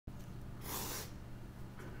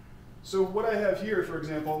So what I have here, for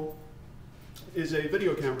example, is a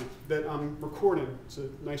video camera that I'm recording. It's a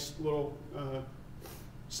nice little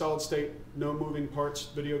solid state, no moving parts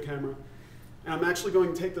video camera. And I'm actually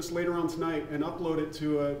going to take this later on tonight and upload it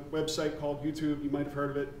to a website called YouTube. You might have heard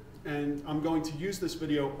of it. And I'm going to use this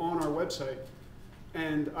video on our website.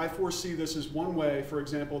 And I foresee this as one way, for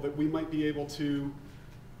example, that we might be able to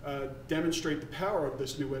demonstrate the power of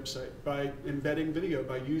this new website by embedding video,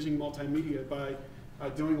 by using multimedia, by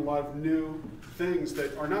doing a lot of new things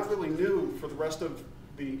that are not really new for the rest of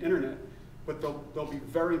the internet, but they'll be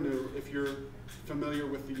very new if you're familiar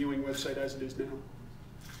with the Ewing website as it is now.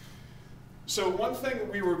 So one thing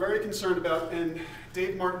that we were very concerned about, and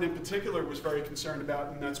Dave Martin in particular was very concerned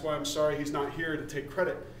about, and that's why I'm sorry he's not here to take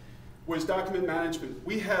credit, was document management.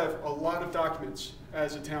 We have a lot of documents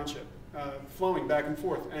as a township flowing back and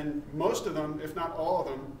forth, and most of them, if not all of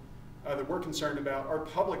them, that we're concerned about are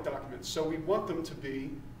public documents. So we want them to be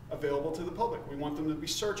available to the public. We want them to be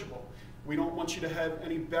searchable. We don't want you to have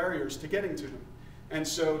any barriers to getting to them. And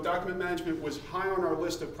so document management was high on our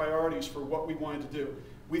list of priorities for what we wanted to do.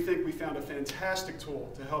 We think we found a fantastic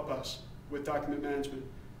tool to help us with document management,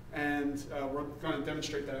 and we're going to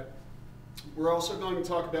demonstrate that. We're also going to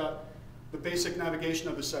talk about the basic navigation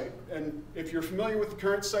of the site. And if you're familiar with the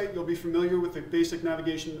current site, you'll be familiar with the basic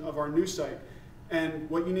navigation of our new site. And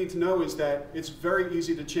what you need to know is that it's very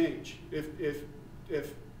easy to change.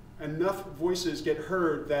 If enough voices get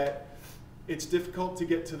heard that it's difficult to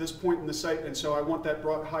get to this point in the site, and so I want that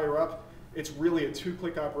brought higher up, it's really a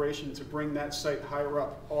two-click operation to bring that site higher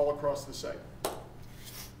up all across the site.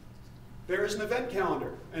 There is an event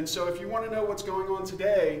calendar, and so if you want to know what's going on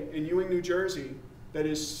today in Ewing, New Jersey, that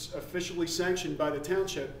is officially sanctioned by the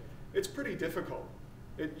township, it's pretty difficult.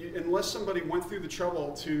 Unless somebody went through the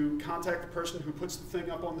trouble to contact the person who puts the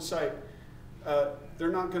thing up on the site,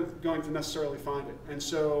 they're not going to necessarily find it. And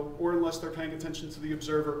so, or unless they're paying attention to the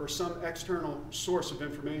Observer or some external source of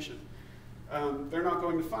information, they're not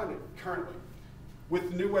going to find it currently.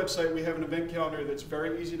 With the new website, we have an event calendar that's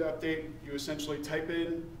very easy to update. You essentially type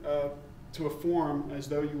in to a form as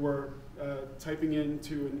though you were typing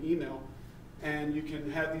into an email, and you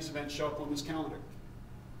can have these events show up on this calendar.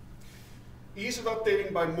 Ease of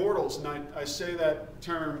updating by mortals, and I say that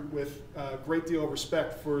term with a great deal of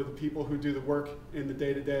respect for the people who do the work in the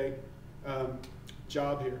day-to-day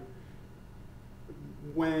job here.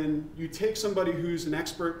 When you take somebody who's an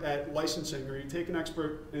expert at licensing, or you take an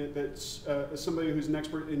expert that's somebody who's an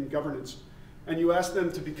expert in governance, and you ask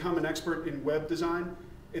them to become an expert in web design,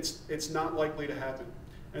 it's not likely to happen.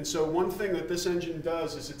 And so one thing that this engine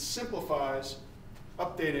does is it simplifies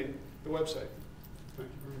updating the website. Thank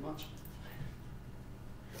you very much.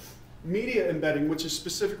 Media embedding, which is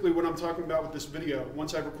specifically what I'm talking about with this video.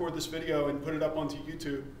 Once I record this video and put it up onto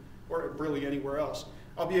YouTube, or really anywhere else,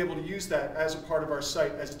 I'll be able to use that as a part of our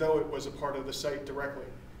site as though it was a part of the site directly.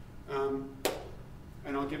 And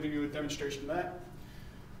I'll give you a demonstration of that.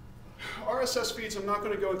 RSS feeds, I'm not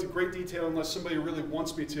going to go into great detail unless somebody really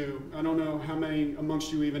wants me to. I don't know how many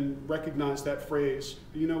amongst you even recognize that phrase.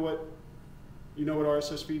 Do you know what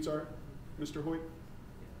RSS feeds are, Mr. Hoyt?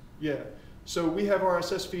 Yeah. So we have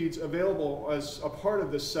RSS feeds available as a part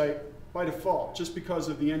of this site by default, just because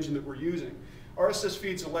of the engine that we're using. RSS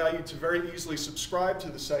feeds allow you to very easily subscribe to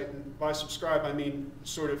the site, and by subscribe I mean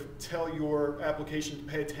sort of tell your application to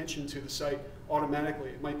pay attention to the site automatically.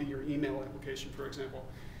 It might be your email application, for example.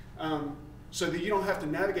 So that you don't have to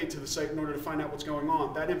navigate to the site in order to find out what's going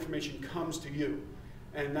on. That information comes to you,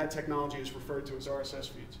 and that technology is referred to as RSS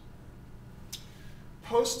feeds.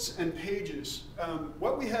 Posts and pages.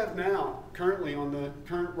 What we have now, currently on the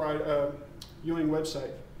current Ewing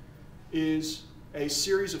website, is a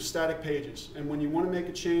series of static pages. And when you want to make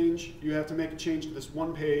a change, you have to make a change to this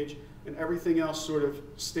one page, and everything else sort of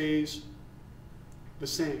stays the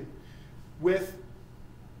same. With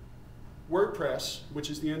WordPress, which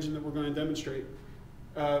is the engine that we're going to demonstrate,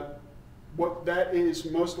 what that is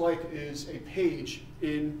most like is a page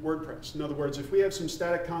in WordPress. In other words, if we have some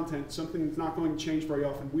static content, something that's not going to change very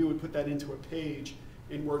often, we would put that into a page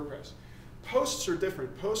in WordPress. Posts are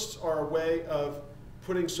different. Posts are a way of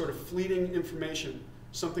putting sort of fleeting information,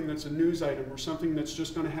 something that's a news item or something that's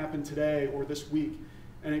just going to happen today or this week.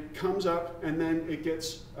 And it comes up and then it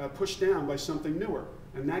gets pushed down by something newer.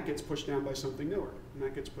 And that gets pushed down by something newer. And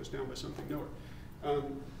that gets pushed down by something newer.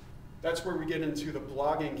 That's where we get into the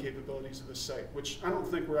blogging capabilities of the site, which I don't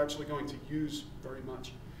think we're actually going to use very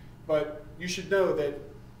much. But you should know that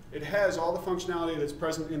it has all the functionality that's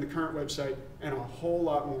present in the current website and a whole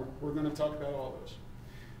lot more. We're going to talk about all those.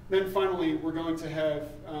 Then finally, we're going to have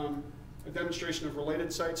a demonstration of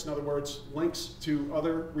related sites, in other words, links to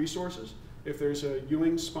other resources. if there's a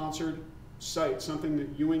Ewing-sponsored site, something that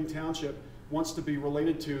Ewing Township wants to be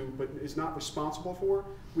related to but is not responsible for,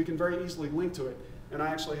 we can very easily link to it. And I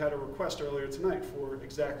actually had a request earlier tonight for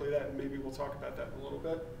exactly that, and maybe we'll talk about that in a little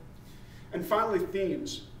bit. And finally,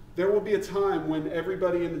 themes. There will be a time when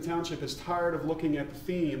everybody in the township is tired of looking at the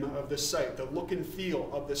theme of this site, the look and feel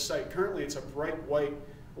of this site. Currently it's a bright white,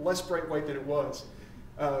 less bright white than it was,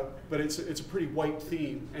 but it's a pretty white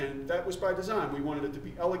theme, and that was by design. We wanted it to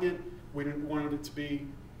be elegant, we wanted it to be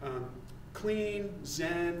clean,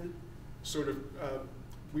 zen, sort of,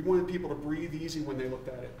 we wanted people to breathe easy when they looked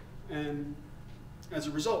at it. And as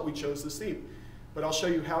a result, we chose this theme. But I'll show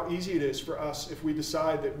you how easy it is for us if we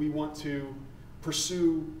decide that we want to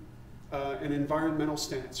pursue an environmental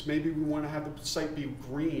stance. Maybe we want to have the site be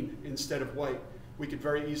green instead of white. We could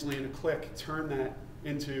very easily, in a click, turn that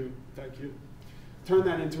into, thank you, turn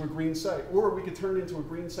that into a green site. Or we could turn it into a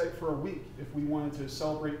green site for a week if we wanted to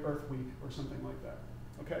celebrate Earth Week or something like that.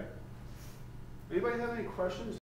 Okay? Anybody have any questions?